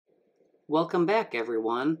Welcome back,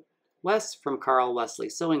 everyone. Wes from Carl Wesley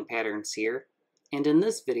Sewing Patterns here, and in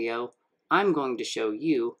this video I'm going to show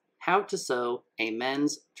you how to sew a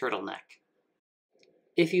men's turtleneck.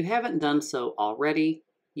 If you haven't done so already,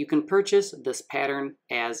 you can purchase this pattern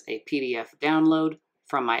as a PDF download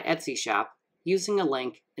from my Etsy shop using a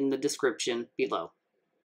link in the description below.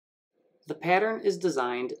 The pattern is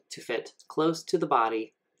designed to fit close to the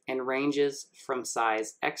body and ranges from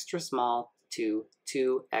size extra small to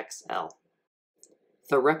 2XL.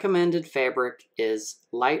 The recommended fabric is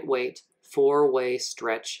lightweight 4-way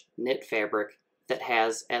stretch knit fabric that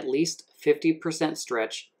has at least 50%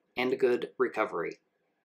 stretch and good recovery.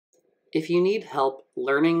 If you need help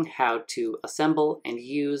learning how to assemble and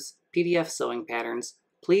use PDF sewing patterns,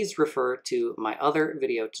 please refer to my other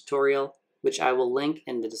video tutorial, which I will link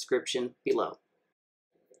in the description below.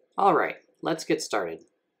 Alright, let's get started.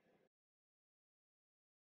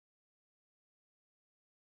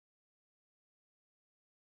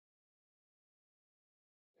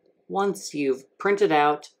 Once you've printed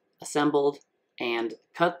out, assembled, and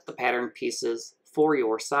cut the pattern pieces for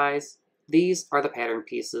your size, these are the pattern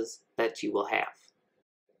pieces that you will have.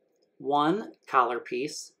 One collar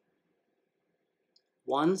piece,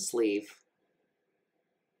 one sleeve,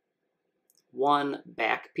 one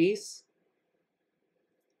back piece,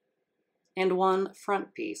 and one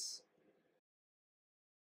front piece.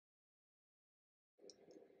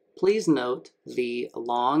 Please note the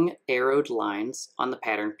long arrowed lines on the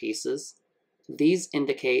pattern pieces. These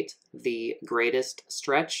indicate the greatest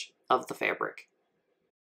stretch of the fabric.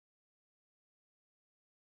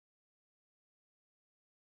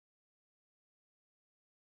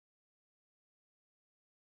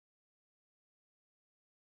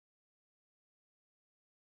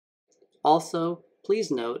 Also,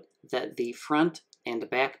 please note that the front and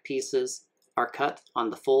back pieces are cut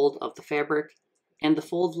on the fold of the fabric, and the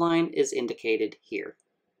fold line is indicated here.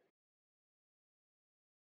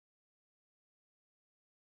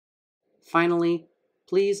 Finally,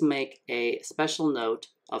 please make a special note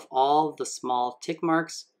of all the small tick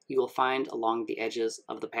marks you will find along the edges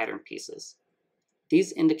of the pattern pieces.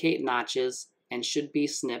 These indicate notches and should be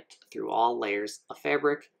snipped through all layers of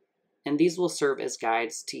fabric, and these will serve as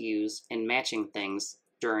guides to use in matching things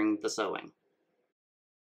during the sewing.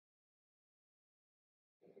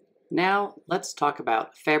 Now let's talk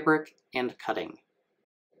about fabric and cutting.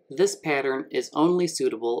 This pattern is only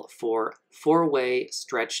suitable for 4-way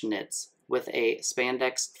stretch knits with a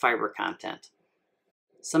spandex fiber content.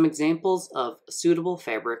 Some examples of suitable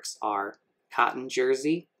fabrics are cotton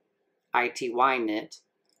jersey, ITY knit,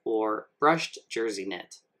 or brushed jersey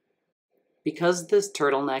knit. Because this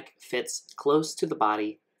turtleneck fits close to the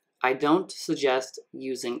body, I don't suggest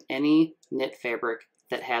using any knit fabric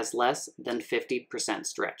that has less than 50%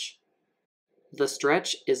 stretch. The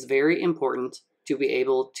stretch is very important to be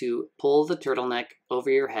able to pull the turtleneck over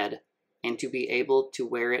your head and to be able to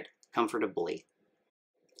wear it comfortably.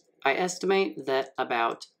 I estimate that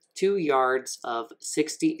about 2 yards of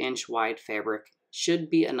 60-inch wide fabric should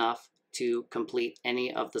be enough to complete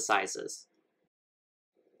any of the sizes.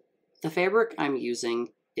 The fabric I'm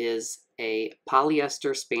using is a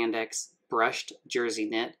polyester spandex brushed jersey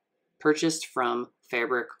knit purchased from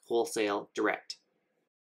Fabric Wholesale Direct.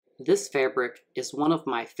 This fabric is one of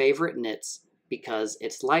my favorite knits because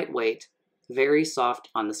it's lightweight, very soft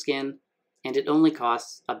on the skin, and it only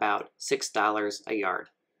costs about $6 a yard.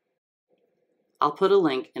 I'll put a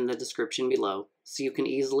link in the description below so you can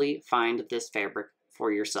easily find this fabric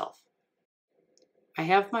for yourself. I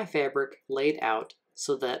have my fabric laid out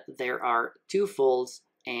so that there are 2 folds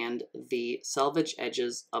and the selvage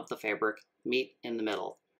edges of the fabric meet in the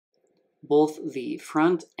middle. Both the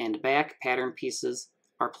front and back pattern pieces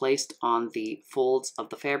are placed on the folds of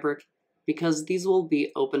the fabric because these will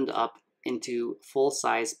be opened up into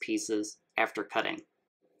full-size pieces after cutting.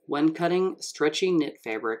 When cutting stretchy knit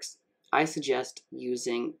fabrics, I suggest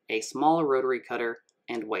using a small rotary cutter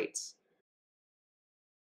and weights.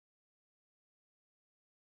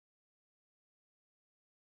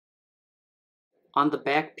 On the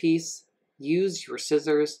back piece, use your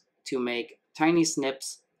scissors to make tiny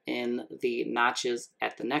snips in the notches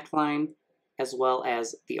at the neckline as well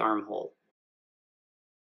as the armhole.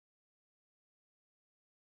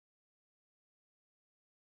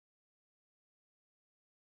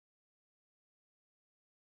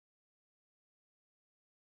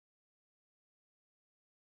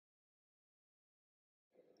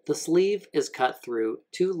 The sleeve is cut through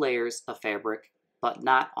 2 layers of fabric, but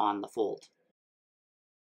not on the fold.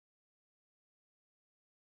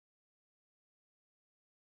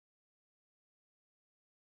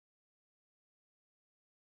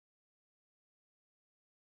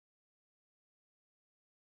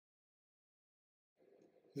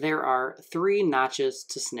 There are 3 notches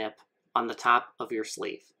to snip on the top of your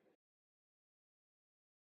sleeve.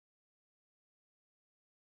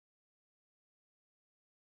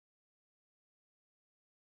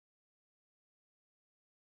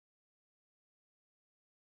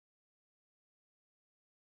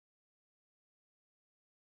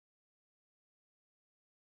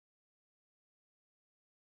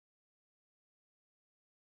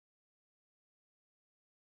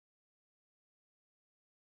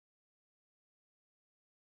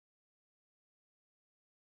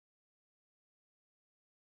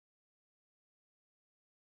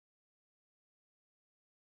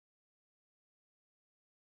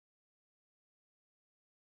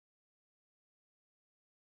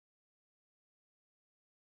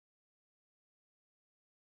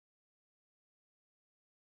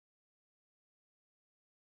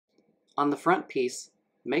 On the front piece,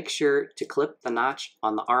 make sure to clip the notch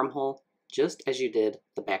on the armhole just as you did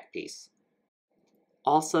the back piece.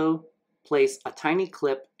 Also, place a tiny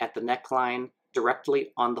clip at the neckline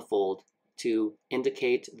directly on the fold to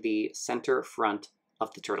indicate the center front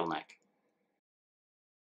of the turtleneck.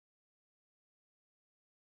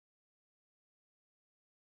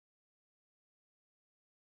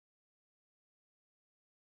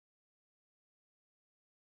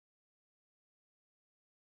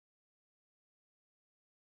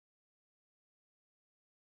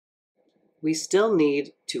 We still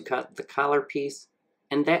need to cut the collar piece,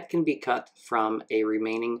 and that can be cut from a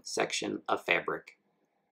remaining section of fabric.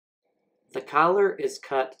 The collar is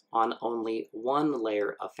cut on only one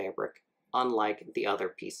layer of fabric, unlike the other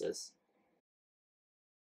pieces.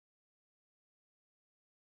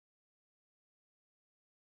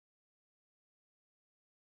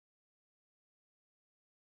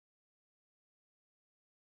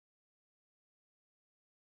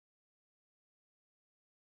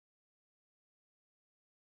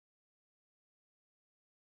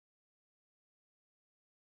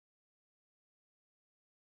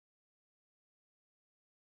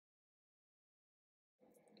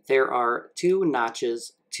 There are 2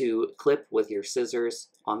 notches to clip with your scissors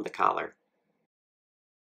on the collar.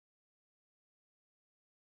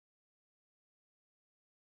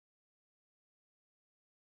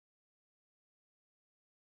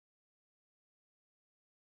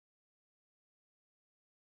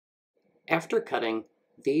 After cutting,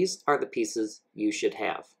 these are the pieces you should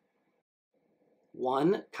have: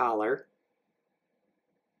 1 collar,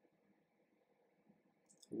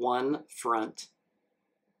 1 front,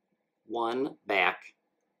 1 back,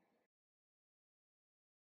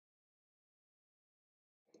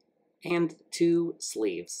 and 2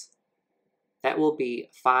 sleeves. That will be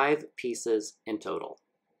 5 pieces in total.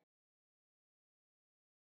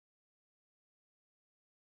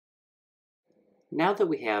 Now that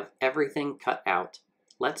we have everything cut out,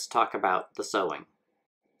 let's talk about the sewing.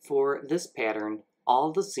 For this pattern,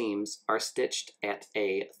 all the seams are stitched at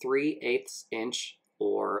a 3/8 inch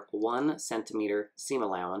or 1 centimeter seam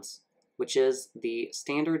allowance, which is the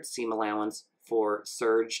standard seam allowance for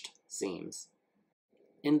serged seams.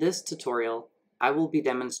 In this tutorial, I will be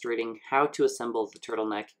demonstrating how to assemble the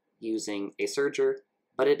turtleneck using a serger,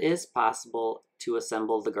 but it is possible to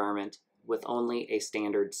assemble the garment with only a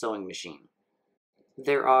standard sewing machine.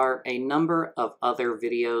 There are a number of other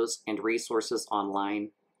videos and resources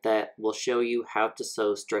online that will show you how to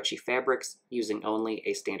sew stretchy fabrics using only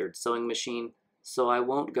a standard sewing machine, so I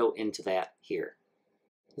won't go into that here.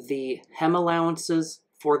 The hem allowances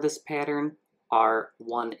for this pattern are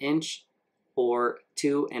 1 inch or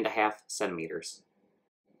 2.5 centimeters.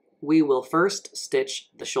 We will first stitch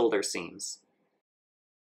the shoulder seams.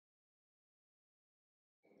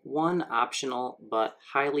 One optional but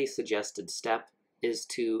highly suggested step is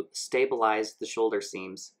to stabilize the shoulder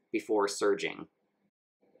seams before serging.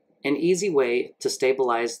 An easy way to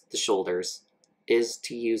stabilize the shoulders is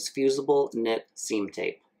to use fusible knit seam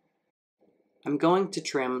tape. I'm going to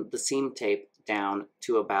trim the seam tape down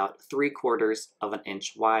to about 3/4 of an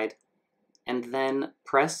inch wide, and then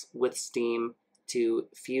press with steam to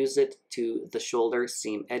fuse it to the shoulder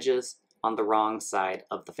seam edges on the wrong side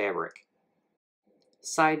of the fabric.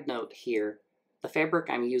 Side note here, the fabric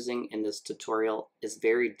I'm using in this tutorial is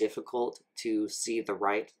very difficult to see the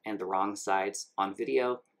right and the wrong sides on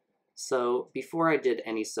video, so before I did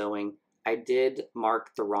any sewing, I did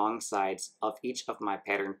mark the wrong sides of each of my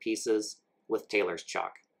pattern pieces with tailor's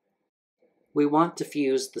chalk. We want to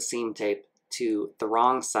fuse the seam tape to the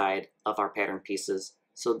wrong side of our pattern pieces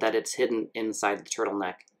so that it's hidden inside the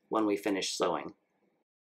turtleneck when we finish sewing.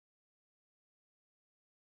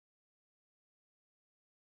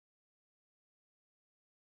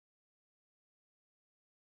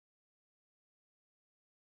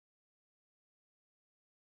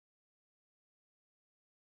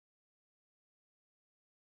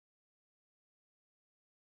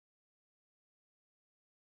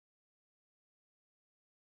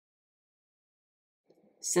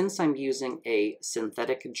 Since I'm using a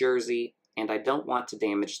synthetic jersey and I don't want to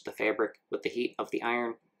damage the fabric with the heat of the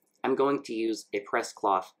iron, I'm going to use a press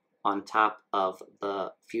cloth on top of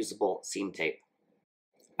the fusible seam tape.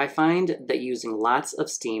 I find that using lots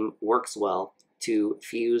of steam works well to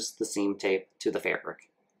fuse the seam tape to the fabric.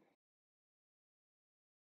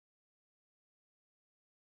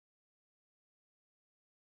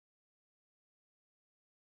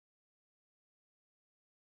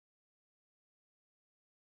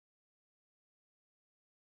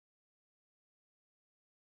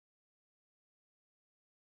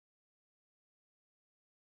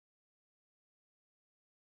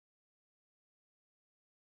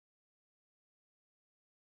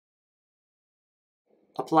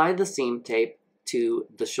 Apply the seam tape to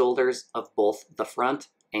the shoulders of both the front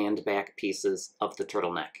and back pieces of the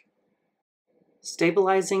turtleneck.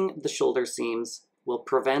 Stabilizing the shoulder seams will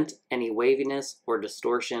prevent any waviness or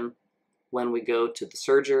distortion when we go to the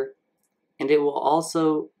serger, and it will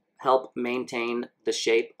also help maintain the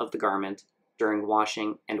shape of the garment during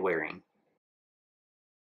washing and wearing.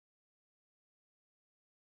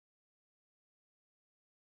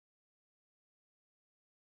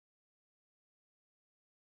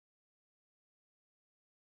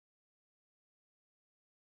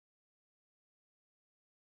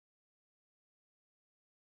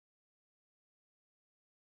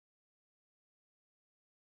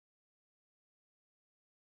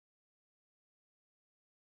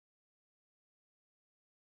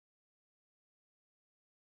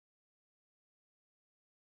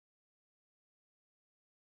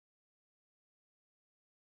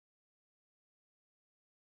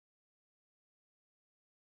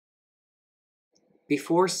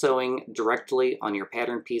 Before sewing directly on your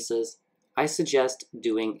pattern pieces, I suggest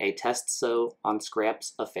doing a test sew on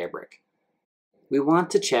scraps of fabric. We want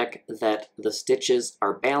to check that the stitches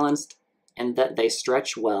are balanced and that they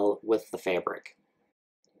stretch well with the fabric.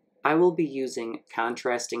 I will be using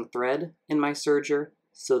contrasting thread in my serger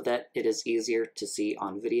so that it is easier to see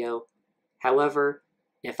on video. However,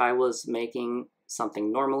 if I was making something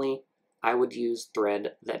normally, I would use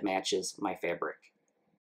thread that matches my fabric.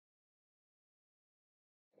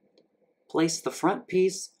 Place the front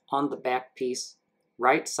piece on the back piece,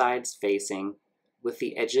 right sides facing, with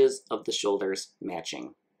the edges of the shoulders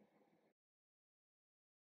matching.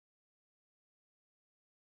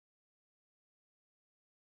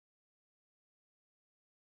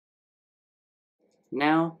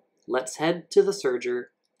 Now, let's head to the serger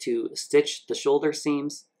to stitch the shoulder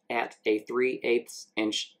seams at a 3/8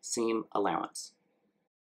 inch seam allowance.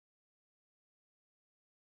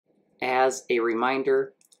 As a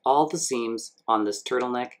reminder, all the seams on this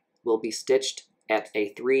turtleneck will be stitched at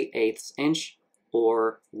a 3/8 inch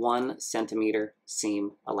or 1 centimeter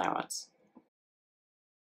seam allowance.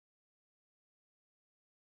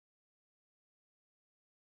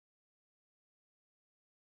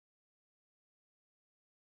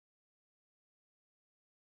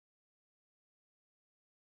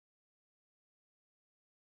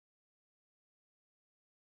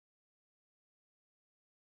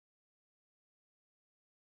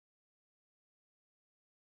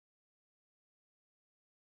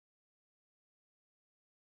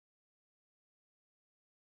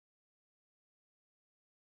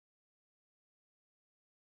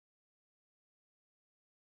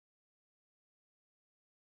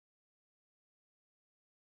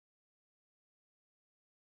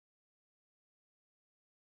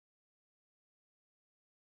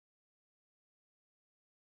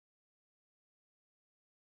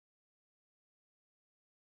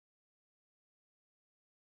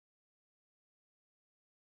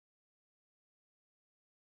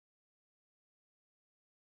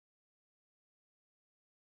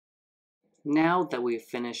 Now that we've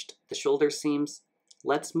finished the shoulder seams,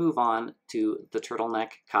 let's move on to the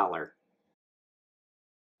turtleneck collar.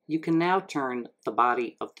 You can now turn the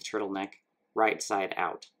body of the turtleneck right side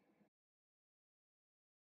out.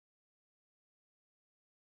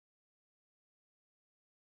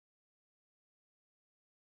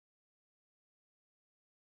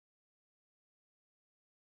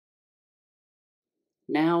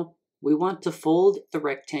 Now, we want to fold the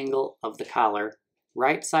rectangle of the collar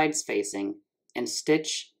right sides facing and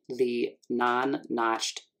stitch the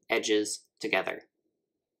non-notched edges together.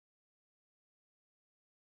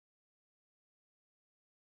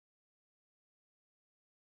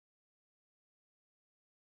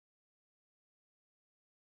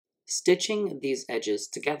 Stitching these edges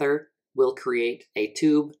together will create a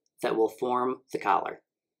tube that will form the collar.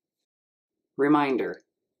 Reminder,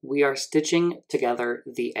 we are stitching together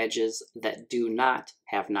the edges that do not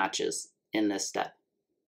have notches in this step.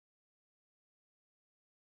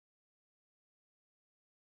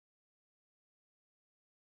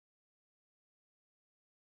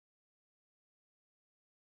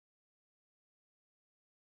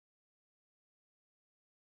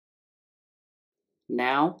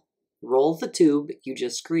 Now, roll the tube you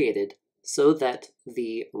just created so that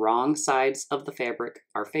the wrong sides of the fabric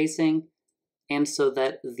are facing and so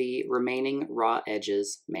that the remaining raw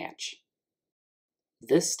edges match.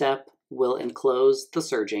 This step will enclose the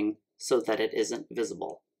serging so that it isn't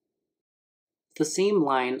visible. The seam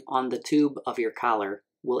line on the tube of your collar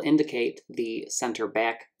will indicate the center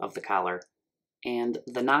back of the collar, and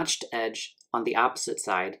the notched edge on the opposite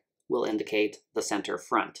side will indicate the center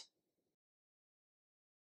front.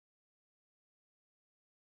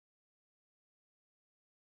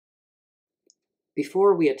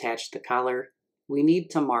 Before we attach the collar, we need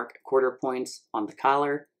to mark quarter points on the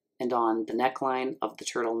collar and on the neckline of the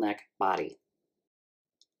turtleneck body.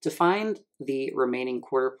 To find the remaining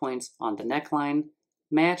quarter points on the neckline,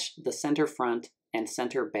 match the center front and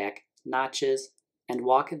center back notches and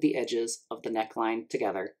walk the edges of the neckline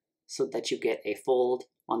together so that you get a fold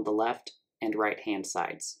on the left and right hand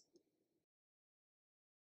sides.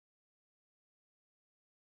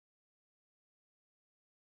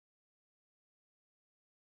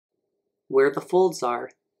 Where the folds are,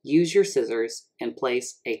 use your scissors and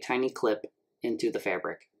place a tiny clip into the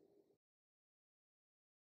fabric.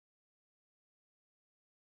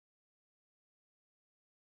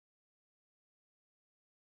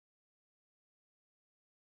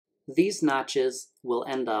 These notches will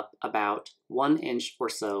end up about 1 inch or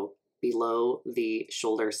so below the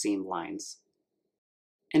shoulder seam lines.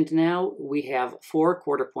 And now we have 4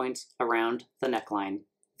 quarter points around the neckline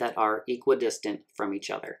that are equidistant from each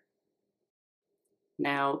other.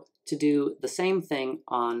 Now, to do the same thing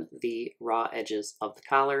on the raw edges of the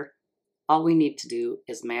collar, all we need to do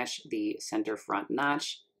is match the center front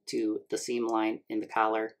notch to the seam line in the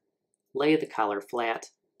collar, lay the collar flat,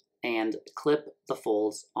 and clip the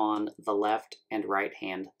folds on the left and right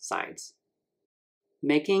hand sides.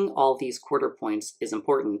 Making all these quarter points is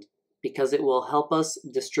important because it will help us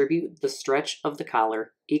distribute the stretch of the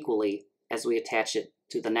collar equally as we attach it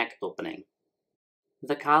to the neck opening.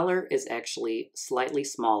 The collar is actually slightly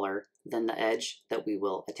smaller than the edge that we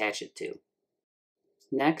will attach it to.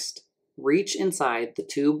 Next, reach inside the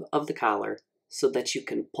tube of the collar so that you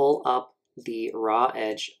can pull up the raw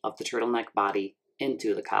edge of the turtleneck body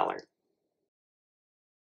into the collar.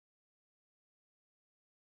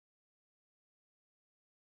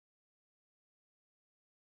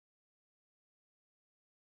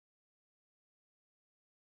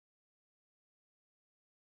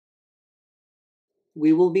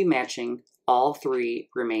 We will be matching all 3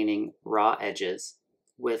 remaining raw edges,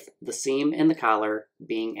 with the seam in the collar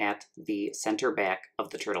being at the center back of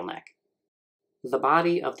the turtleneck. The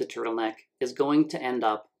body of the turtleneck is going to end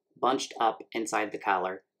up bunched up inside the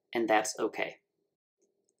collar, and that's okay.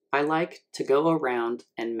 I like to go around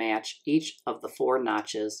and match each of the 4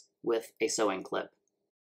 notches with a sewing clip.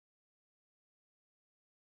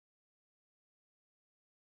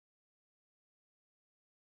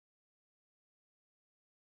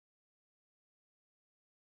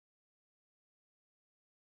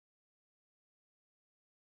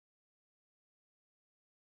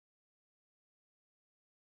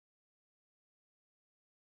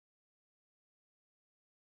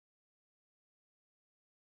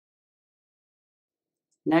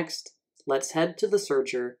 Next, let's head to the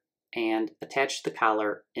serger and attach the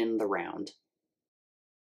collar in the round.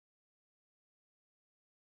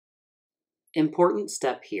 Important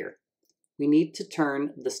step here. We need to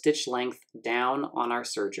turn the stitch length down on our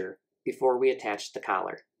serger before we attach the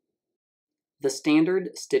collar. The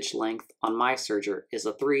standard stitch length on my serger is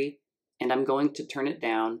a 3, and I'm going to turn it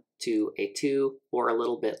down to a 2 or a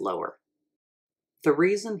little bit lower. The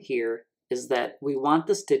reason here is that we want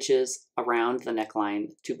the stitches around the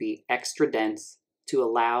neckline to be extra dense to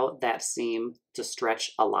allow that seam to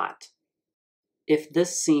stretch a lot. If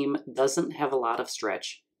this seam doesn't have a lot of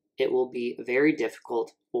stretch, it will be very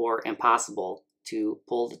difficult or impossible to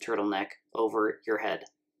pull the turtleneck over your head.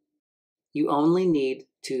 You only need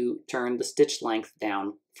to turn the stitch length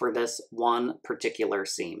down for this one particular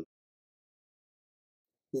seam.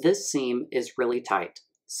 This seam is really tight,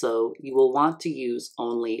 so you will want to use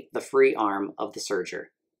only the free arm of the serger.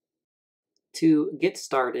 To get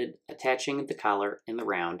started attaching the collar in the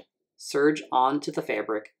round, serge onto the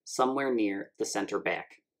fabric somewhere near the center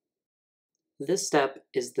back. This step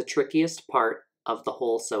is the trickiest part of the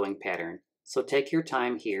whole sewing pattern, so take your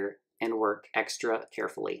time here and work extra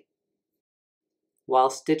carefully. While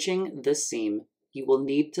stitching this seam, you will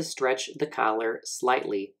need to stretch the collar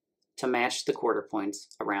slightly to match the quarter points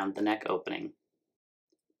around the neck opening.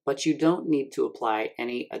 But you don't need to apply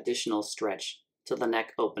any additional stretch to the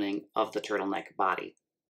neck opening of the turtleneck body.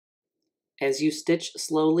 As you stitch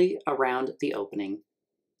slowly around the opening,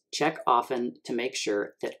 Check often to make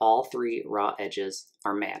sure that all 3 raw edges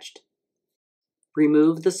are matched.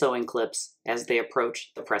 Remove the sewing clips as they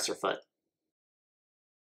approach the presser foot.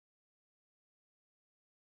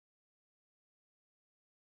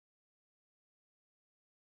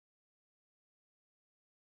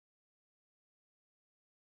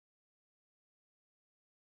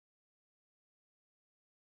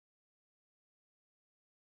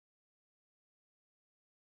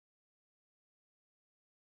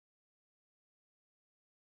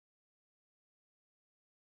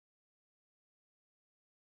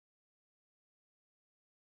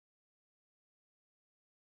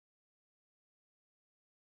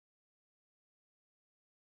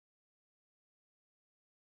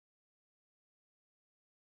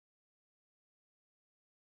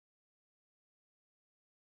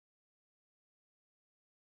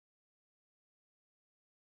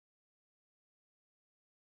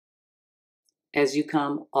 As you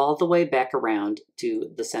come all the way back around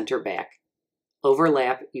to the center back,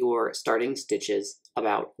 overlap your starting stitches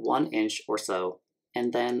about 1 inch or so,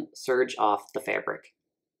 and then serge off the fabric.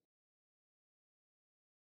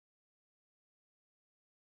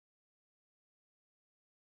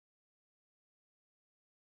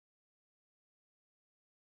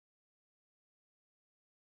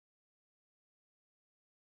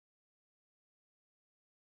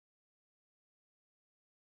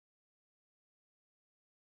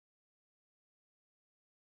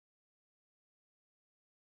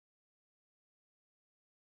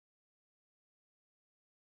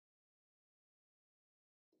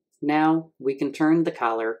 Now we can turn the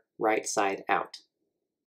collar right side out.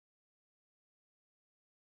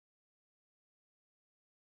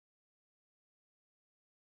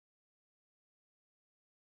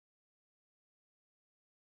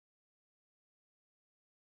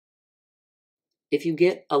 If you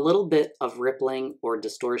get a little bit of rippling or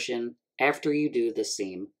distortion after you do the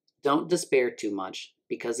seam, don't despair too much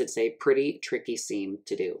because it's a pretty tricky seam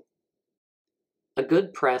to do. A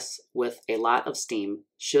good press with a lot of steam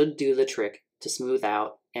should do the trick to smooth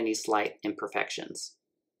out any slight imperfections.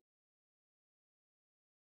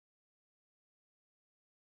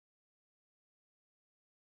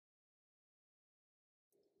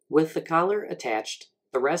 With the collar attached,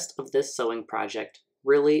 the rest of this sewing project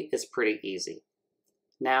really is pretty easy.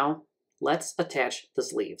 Now, let's attach the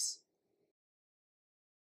sleeves.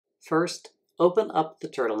 First, open up the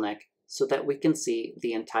turtleneck so that we can see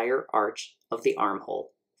the entire arch of the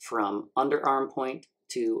armhole from underarm point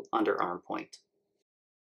to underarm point.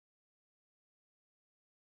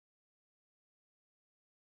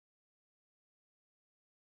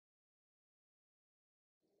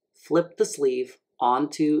 Flip the sleeve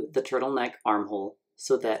onto the turtleneck armhole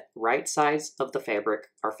so that right sides of the fabric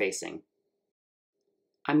are facing.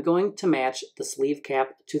 I'm going to match the sleeve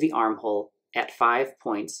cap to the armhole at 5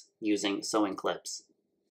 points using sewing clips.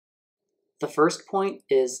 The first point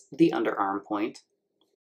is the underarm point.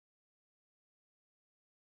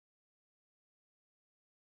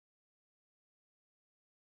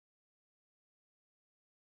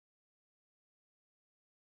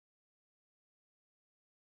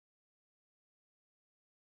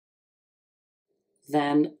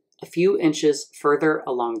 Then, a few inches further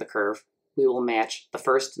along the curve, we will match the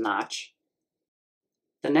first notch.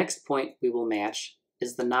 The next point we will match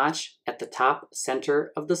is the notch at the top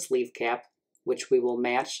center of the sleeve cap, which we will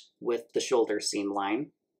match with the shoulder seam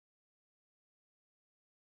line.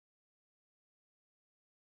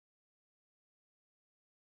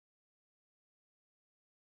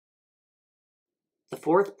 The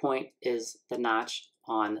fourth point is the notch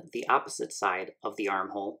on the opposite side of the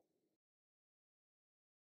armhole.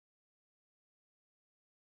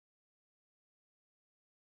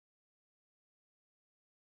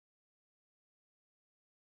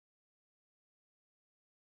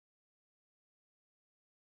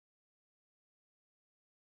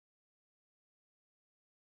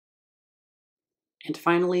 And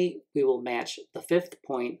finally, we will match the fifth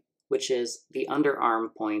point, which is the underarm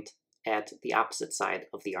point at the opposite side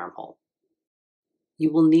of the armhole.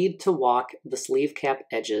 You will need to walk the sleeve cap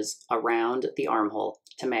edges around the armhole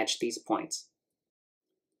to match these points.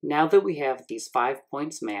 Now that we have these 5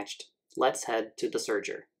 points matched, let's head to the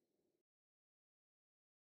serger.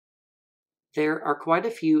 There are quite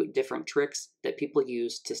a few different tricks that people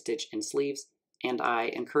use to stitch in sleeves, and I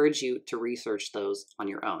encourage you to research those on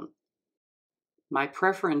your own. My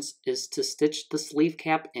preference is to stitch the sleeve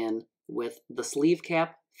cap in with the sleeve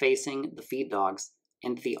cap facing the feed dogs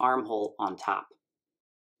and the armhole on top.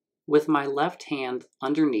 With my left hand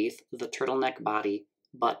underneath the turtleneck body,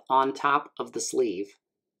 but on top of the sleeve,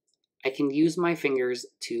 I can use my fingers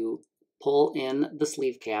to pull in the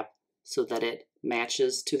sleeve cap so that it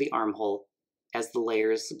matches to the armhole as the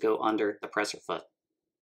layers go under the presser foot.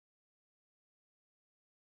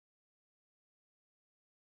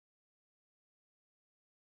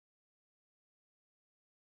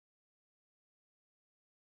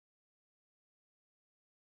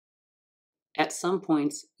 At some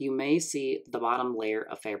points, you may see the bottom layer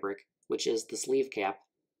of fabric, which is the sleeve cap,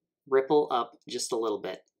 ripple up just a little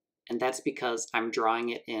bit, and that's because I'm drawing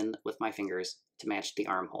it in with my fingers to match the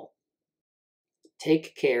armhole.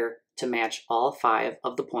 Take care to match all 5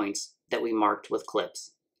 of the points that we marked with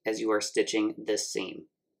clips as you are stitching this seam.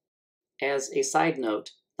 As a side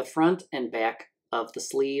note, the front and back of the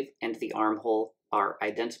sleeve and the armhole are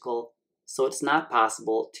identical, so it's not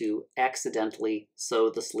possible to accidentally sew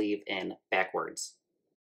the sleeve in backwards.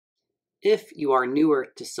 If you are newer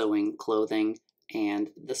to sewing clothing and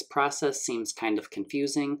this process seems kind of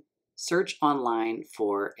confusing, search online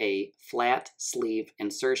for a flat sleeve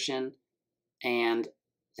insertion, and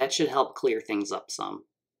that should help clear things up some.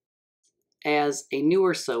 As a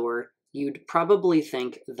newer sewer, you'd probably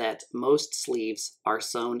think that most sleeves are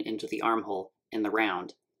sewn into the armhole in the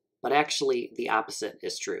round, but actually the opposite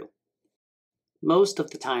is true. Most of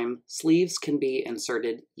the time, sleeves can be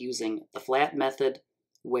inserted using the flat method,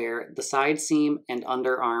 where the side seam and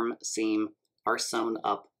underarm seam are sewn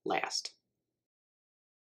up last.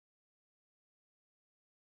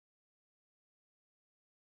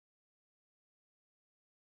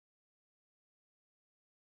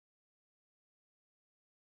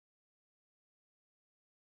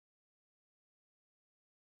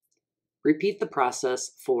 Repeat the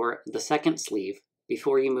process for the second sleeve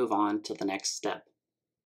before you move on to the next step.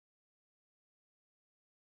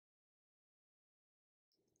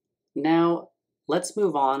 Now, let's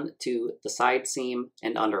move on to the side seam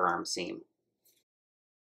and underarm seam.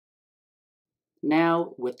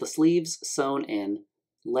 Now, with the sleeves sewn in,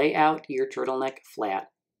 lay out your turtleneck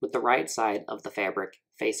flat with the right side of the fabric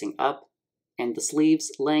facing up and the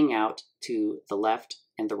sleeves laying out to the left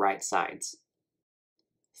and the right sides.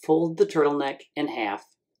 Fold the turtleneck in half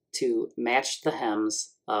to match the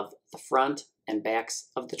hems of the front and backs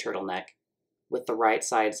of the turtleneck with the right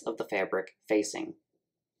sides of the fabric facing.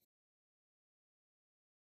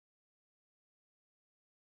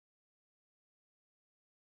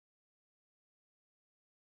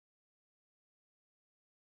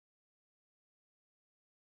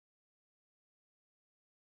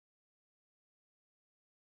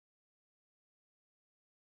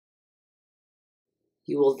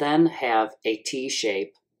 You will then have a T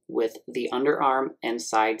shape with the underarm and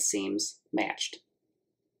side seams matched.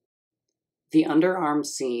 The underarm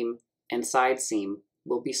seam and side seam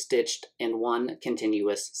will be stitched in one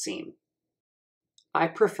continuous seam. I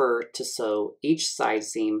prefer to sew each side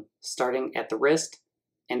seam starting at the wrist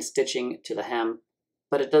and stitching to the hem,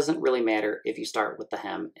 but it doesn't really matter if you start with the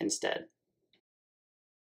hem instead.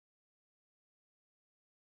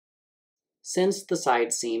 Since the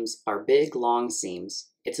side seams are big, long seams,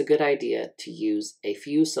 it's a good idea to use a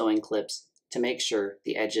few sewing clips to make sure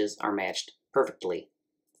the edges are matched perfectly.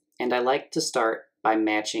 And I like to start by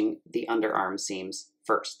matching the underarm seams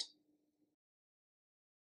first.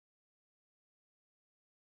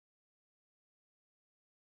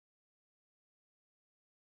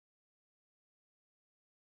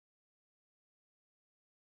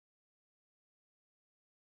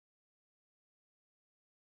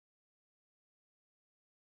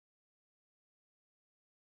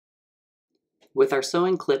 With our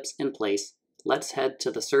sewing clips in place, let's head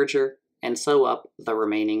to the serger and sew up the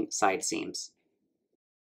remaining side seams.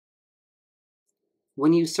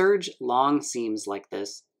 When you serge long seams like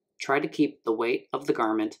this, try to keep the weight of the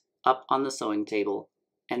garment up on the sewing table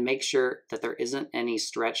and make sure that there isn't any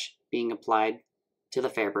stretch being applied to the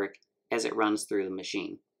fabric as it runs through the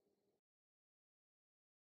machine.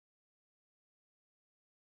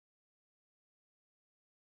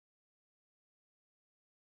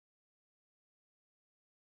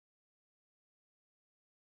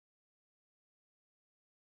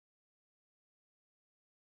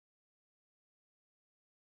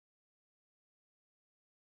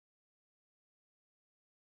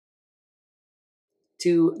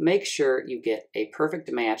 To make sure you get a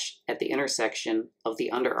perfect match at the intersection of the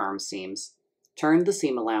underarm seams, turn the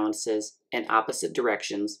seam allowances in opposite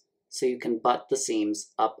directions so you can butt the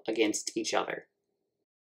seams up against each other.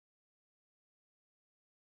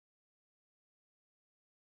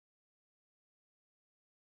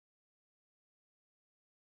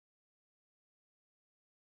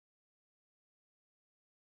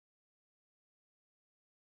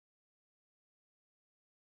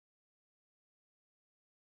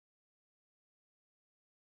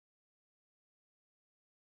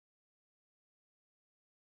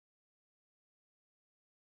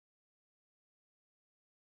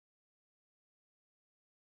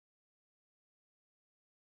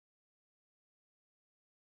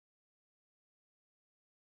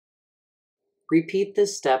 Repeat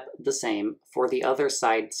this step the same for the other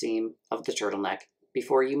side seam of the turtleneck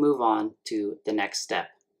before you move on to the next step.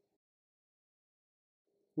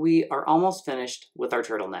 We are almost finished with our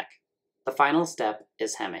turtleneck. The final step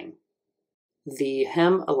is hemming. The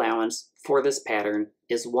hem allowance for this pattern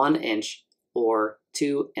is 1 inch or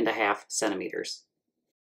 2.5 centimeters.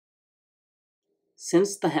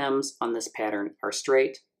 Since the hems on this pattern are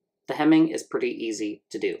straight, the hemming is pretty easy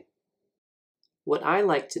to do. What I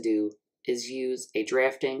like to do is use a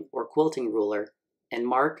drafting or quilting ruler and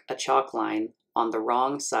mark a chalk line on the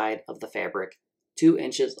wrong side of the fabric 2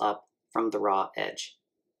 inches up from the raw edge.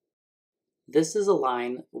 This is a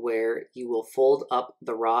line where you will fold up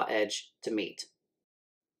the raw edge to meet.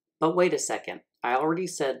 But wait a second, I already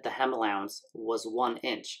said the hem allowance was 1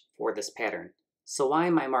 inch for this pattern, so why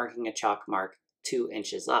am I marking a chalk mark 2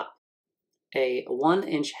 inches up? A 1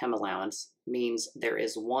 inch hem allowance means there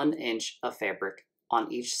is 1 inch of fabric on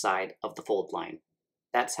each side of the fold line.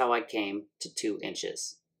 That's how I came to 2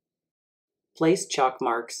 inches. Place chalk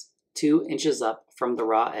marks 2 inches up from the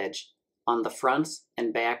raw edge on the fronts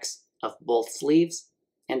and backs of both sleeves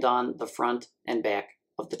and on the front and back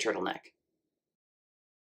of the turtleneck.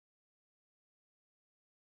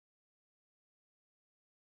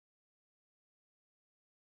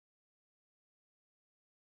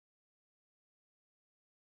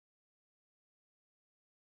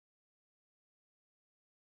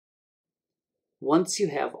 Once you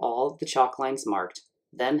have all the chalk lines marked,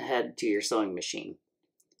 then head to your sewing machine.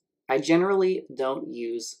 I generally don't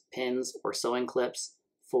use pins or sewing clips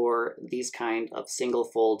for these kind of single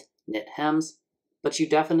fold knit hems, but you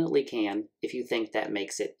definitely can if you think that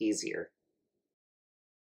makes it easier.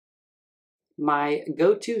 My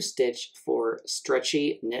go-to stitch for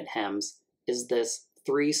stretchy knit hems is this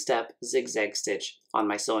 3-step zigzag stitch on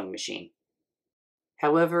my sewing machine.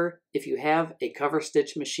 However, if you have a cover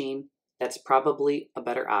stitch machine, that's probably a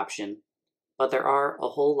better option, but there are a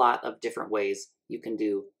whole lot of different ways you can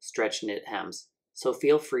do stretch knit hems, so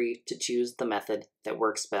feel free to choose the method that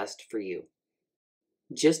works best for you.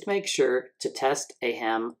 Just make sure to test a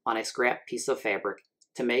hem on a scrap piece of fabric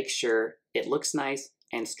to make sure it looks nice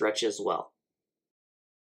and stretches well.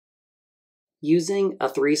 Using a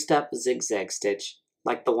 3-step zigzag stitch,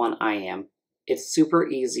 like the one I am, it's super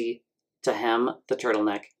easy to hem the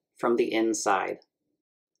turtleneck from the inside.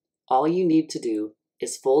 All you need to do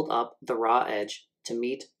is fold up the raw edge to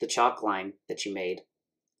meet the chalk line that you made,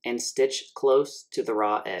 and stitch close to the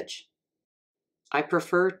raw edge. I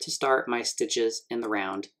prefer to start my stitches in the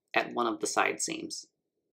round at one of the side seams.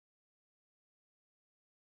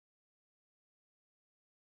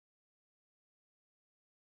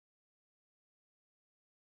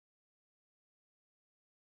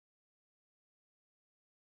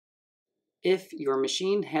 If your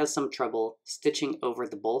machine has some trouble stitching over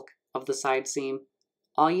the bulk of the side seam,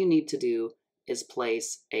 all you need to do is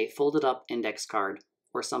place a folded up index card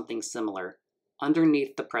or something similar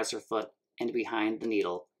underneath the presser foot and behind the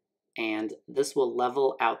needle, and this will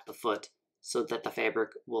level out the foot so that the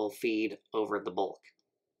fabric will feed over the bulk.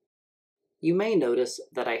 You may notice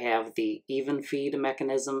that I have the even feed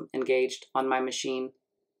mechanism engaged on my machine.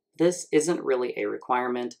 This isn't really a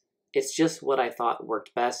requirement, it's just what I thought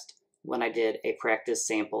worked best when I did a practice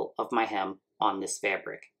sample of my hem on this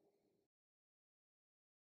fabric.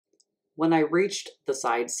 When I reached the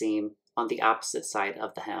side seam on the opposite side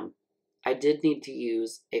of the hem, I did need to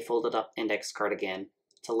use a folded up index card again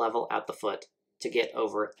to level out the foot to get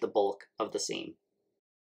over the bulk of the seam.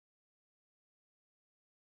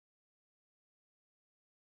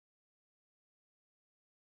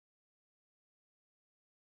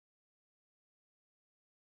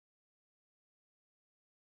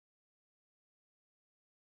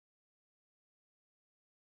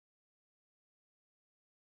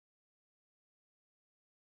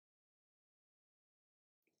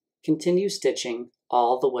 Continue stitching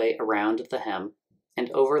all the way around the hem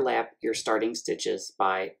and overlap your starting stitches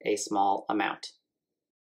by a small amount.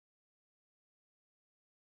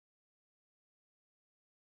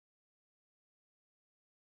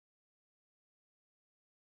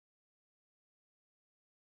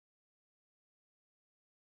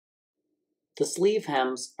 The sleeve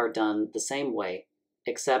hems are done the same way,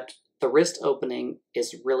 except the wrist opening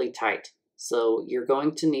is really tight, so you're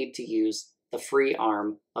going to need to use the free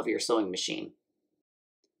arm of your sewing machine.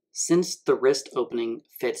 Since the wrist opening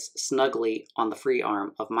fits snugly on the free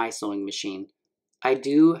arm of my sewing machine, I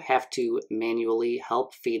do have to manually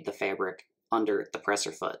help feed the fabric under the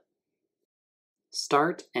presser foot.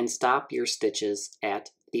 Start and stop your stitches at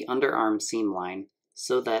the underarm seam line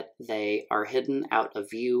so that they are hidden out of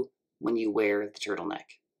view when you wear the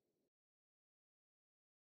turtleneck.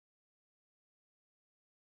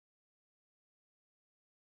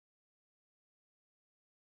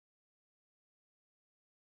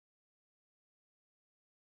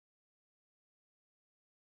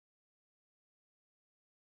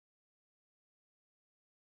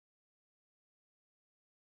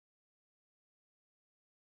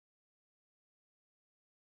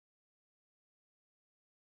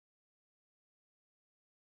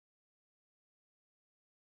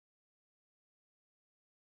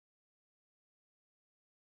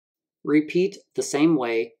 Repeat the same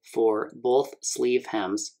way for both sleeve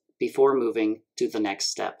hems before moving to the next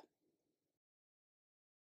step.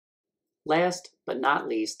 Last but not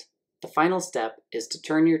least, the final step is to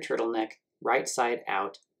turn your turtleneck right side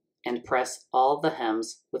out and press all the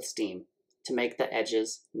hems with steam to make the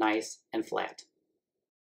edges nice and flat.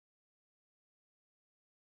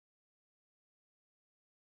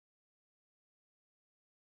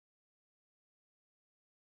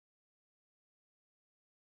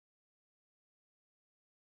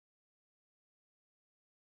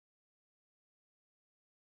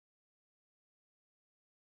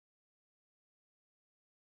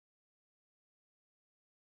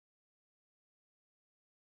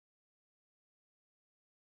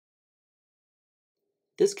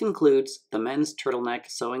 This concludes the men's turtleneck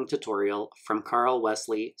sewing tutorial from Carl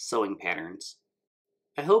Wesley Sewing Patterns.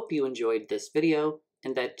 I hope you enjoyed this video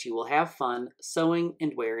and that you will have fun sewing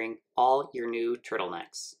and wearing all your new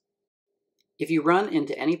turtlenecks. If you run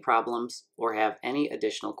into any problems or have any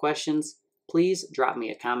additional questions, please drop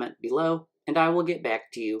me a comment below and I will get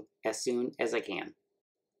back to you as soon as I can.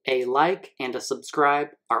 A like and a subscribe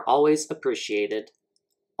are always appreciated.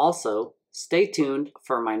 Also, stay tuned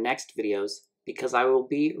for my next videos because I will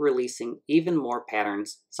be releasing even more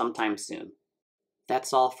patterns sometime soon.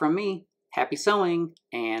 That's all from me. Happy sewing,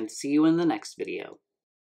 and see you in the next video.